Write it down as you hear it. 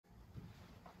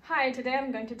Hi, today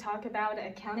I'm going to talk about the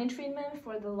accounting treatment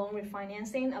for the loan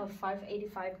refinancing of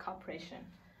 585 Corporation.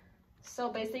 So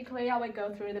basically, I will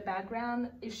go through the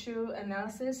background, issue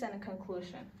analysis, and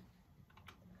conclusion.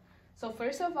 So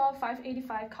first of all,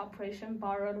 585 Corporation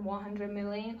borrowed 100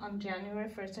 million on January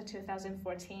 1st,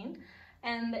 2014,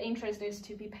 and the interest is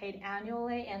to be paid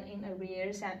annually and in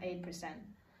arrears at 8%.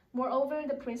 Moreover,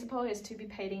 the principal is to be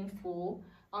paid in full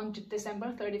on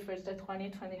December 31st,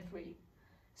 2023.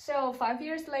 So 5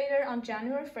 years later, on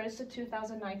January 1st,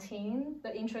 2019,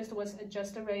 the interest rate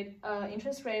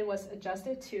was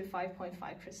adjusted to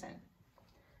 5.5%.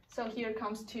 So here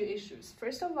comes two issues.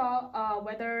 First of all,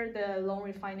 whether the loan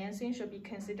refinancing should be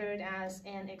considered as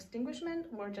an extinguishment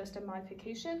or just a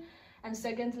modification. And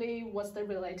secondly, what's the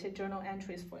related journal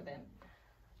entries for them?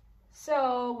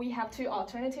 So we have two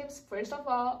alternatives. First of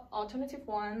all, alternative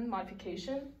one,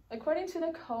 modification. According to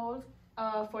the code,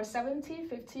 for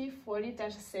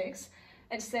 70-50-40-6,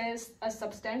 it says a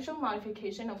substantial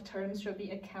modification of terms should be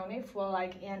accounted for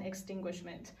like an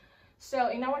extinguishment. So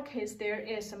in our case, there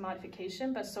is a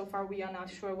modification, but so far we are not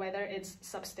sure whether it's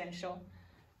substantial.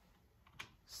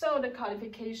 So the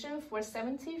codification for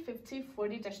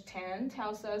 70-50-40-10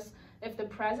 tells us if the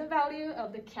present value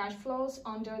of the cash flows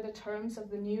under the terms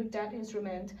of the new debt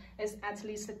instrument is at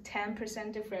least a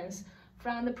 10% difference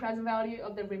from the present value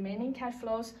of the remaining cash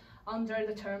flows under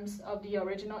the terms of the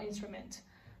original instrument,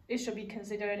 it should be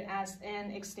considered as an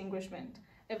extinguishment.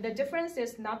 If the difference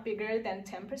is not bigger than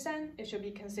 10%, it should be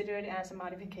considered as a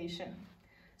modification.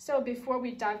 So before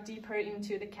we dive deeper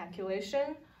into the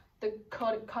calculation, the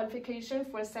codification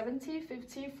for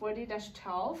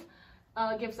 70-50-40-12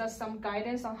 gives us some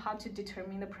guidance on how to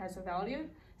determine the present value.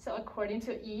 So according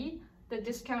to E, the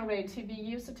discount rate to be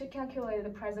used to calculate the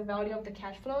present value of the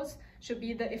cash flows should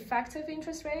be the effective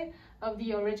interest rate of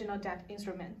the original debt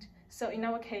instrument. So in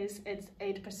our case, it's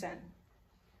 8%.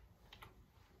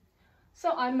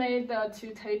 So I made the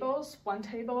two tables. One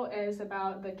table is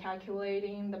about the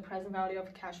calculating the present value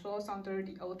of cash flows under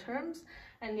the old terms,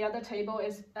 and the other table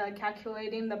is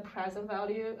calculating the present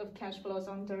value of cash flows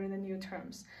under the new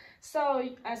terms. So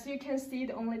as you can see,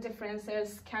 the only difference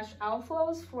is cash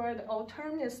outflows for the old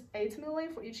term is 8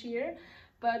 million for each year,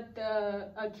 but the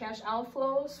cash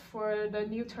outflows for the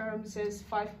new terms is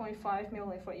 5.5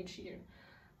 million for each year.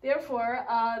 Therefore,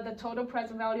 the total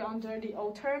present value under the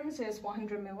old terms is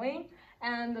 100 million,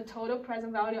 and the total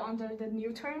present value under the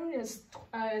new term is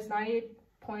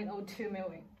 98.02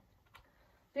 million.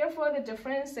 Therefore, the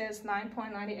difference is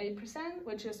 9.98%,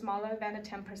 which is smaller than the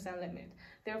 10% limit.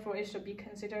 Therefore, it should be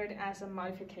considered as a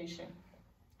modification.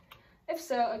 If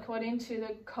so, according to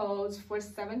the codes for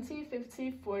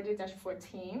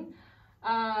 70-50-40-14,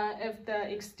 if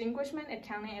the extinguishment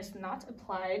accounting is not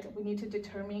applied, we need to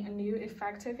determine a new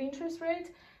effective interest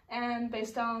rate and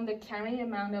based on the carrying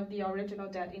amount of the original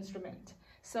debt instrument.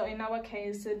 So in our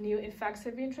case, the new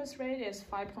effective interest rate is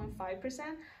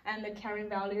 5.5% and the carrying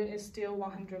value is still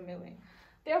 100 million.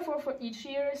 Therefore, for each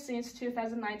year since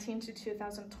 2019 to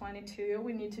 2022,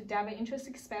 we need to debit interest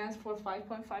expense for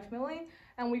 5.5 million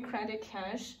and we credit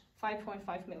cash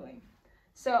 5.5 million.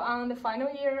 So on the final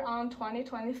year, on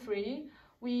 2023,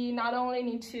 we not only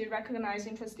need to recognize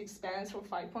interest expense for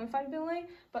 5.5 million,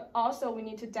 but also we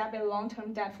need to debit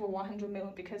long-term debt for 100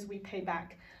 million because we pay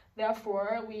back.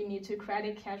 Therefore, we need to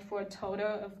credit cash for a total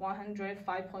of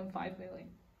 105.5 million.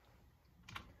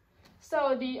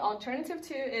 So the alternative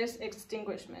two is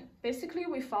extinguishment. Basically,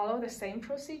 we follow the same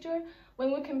procedure.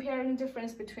 When we compare the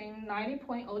difference between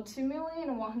 90.02 million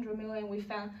and 100 million, we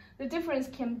found the difference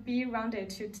can be rounded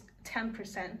to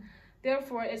 10%.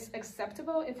 Therefore, it's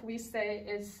acceptable if we say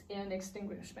it's an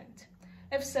extinguishment.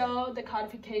 If so, the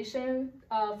codification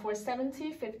for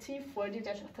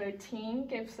 70-50-40-13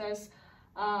 gives us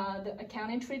the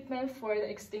accounting treatment for the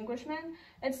extinguishment.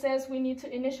 It says we need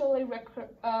to initially record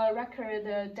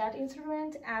the debt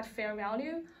instrument at fair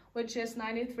value, which is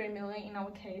 93 million in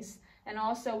our case. And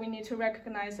also we need to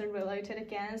recognize the related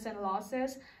gains and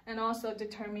losses and also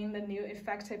determine the new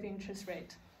effective interest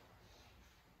rate.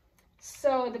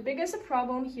 So the biggest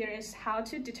problem here is how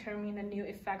to determine the new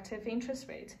effective interest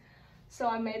rate. So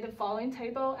I made the following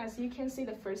table. As you can see,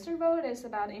 the first row is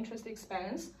about interest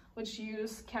expense, which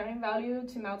use carrying value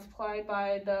to multiply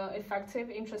by the effective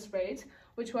interest rate,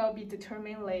 which will be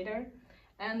determined later.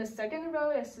 And the second row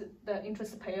is the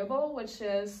interest payable, which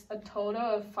is a total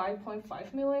of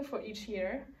 5.5 million for each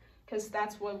year, because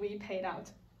that's what we paid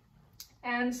out.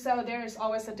 And so there is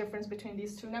always a difference between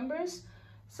these two numbers.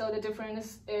 So the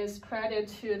difference is credited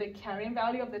to the carrying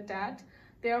value of the debt.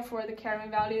 Therefore, the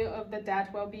carrying value of the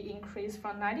debt will be increased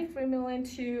from 93 million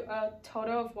to a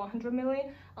total of 100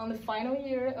 million on the final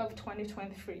year of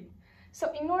 2023.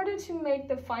 So in order to make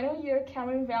the final year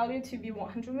carrying value to be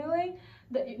 100 million,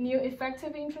 the new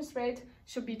effective interest rate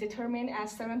should be determined at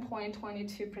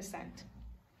 7.22%.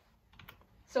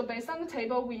 So based on the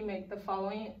table, we make the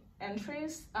following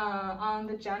entries. On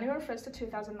the January 1st,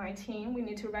 2019, we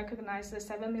need to recognize the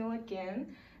 7 million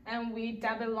gain, and we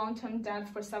debit long-term debt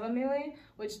for 7 million,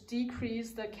 which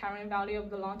decreased the carrying value of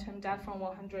the long-term debt from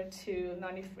 100 to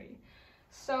 93.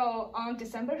 So on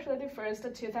December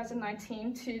 31st,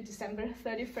 2019 to December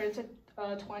 31st,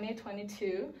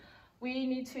 2022, we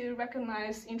need to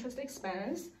recognize interest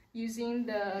expense using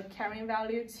the carrying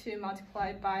value to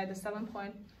multiply by the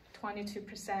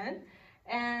 7.22%.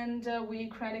 And we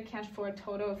credit cash for a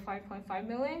total of 5.5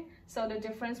 million. So the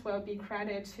difference will be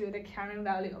credited to the carrying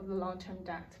value of the long-term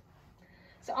debt.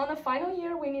 So on the final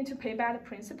year, we need to pay back the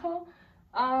principal.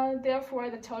 Therefore,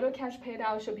 the total cash paid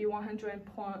out should be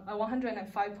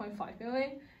 105.5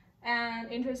 million.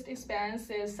 And interest expense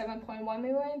is 7.1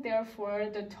 million. Therefore,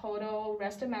 the total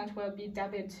rest amount will be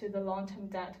debited to the long-term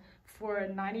debt for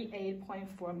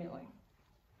 98.4 million.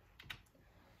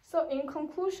 So in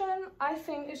conclusion, I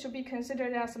think it should be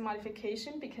considered as a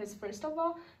modification because first of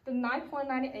all, the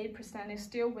 9.98% is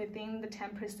still within the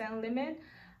 10% limit.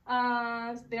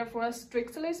 Therefore,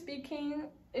 strictly speaking,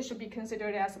 it should be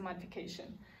considered as a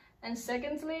modification. And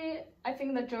secondly, I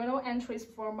think the journal entries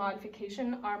for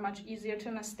modification are much easier to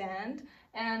understand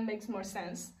and makes more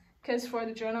sense. Because for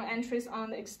the journal entries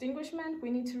on the extinguishment, we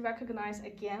need to recognize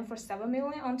again for 7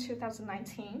 million on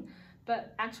 2019,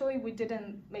 but actually we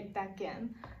didn't make that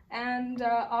gain. And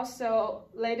also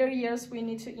later years, we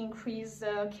need to increase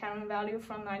the carrying value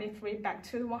from 93 back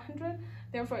to 100.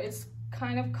 Therefore, it's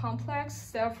kind of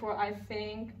complex. Therefore, I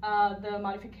think the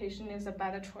modification is a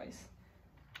better choice.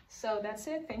 So that's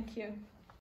it. Thank you.